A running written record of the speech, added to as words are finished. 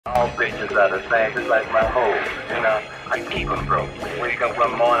All bitches are the same, just like my hoes, you know. I keep them broke. Wake up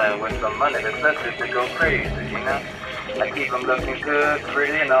one morning with some money, the sisters to go crazy, you know. I keep them looking good,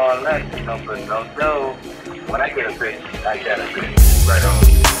 pretty, and all that, you know, but no dough. When I get a bitch, I got a bitch. Right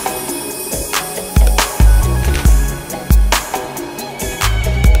on.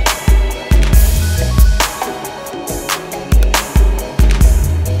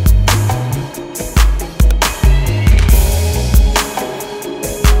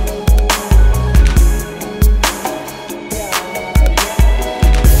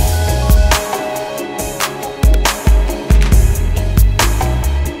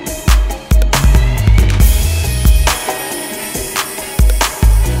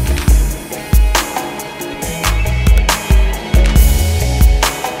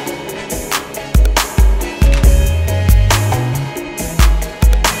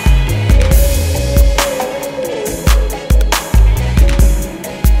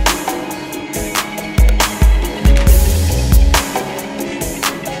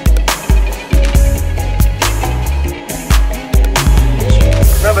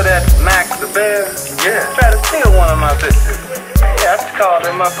 Yeah. Try to steal one of my bitches. Yeah, I just called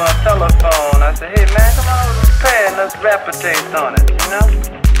him up on the telephone. I said, hey man, come on, let's pay and let's rapper taste on it, you know?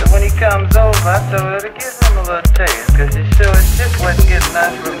 So when he comes over, I told her to give him a little taste, cause you sure as shit wasn't getting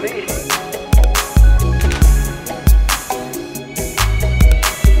nothing from me.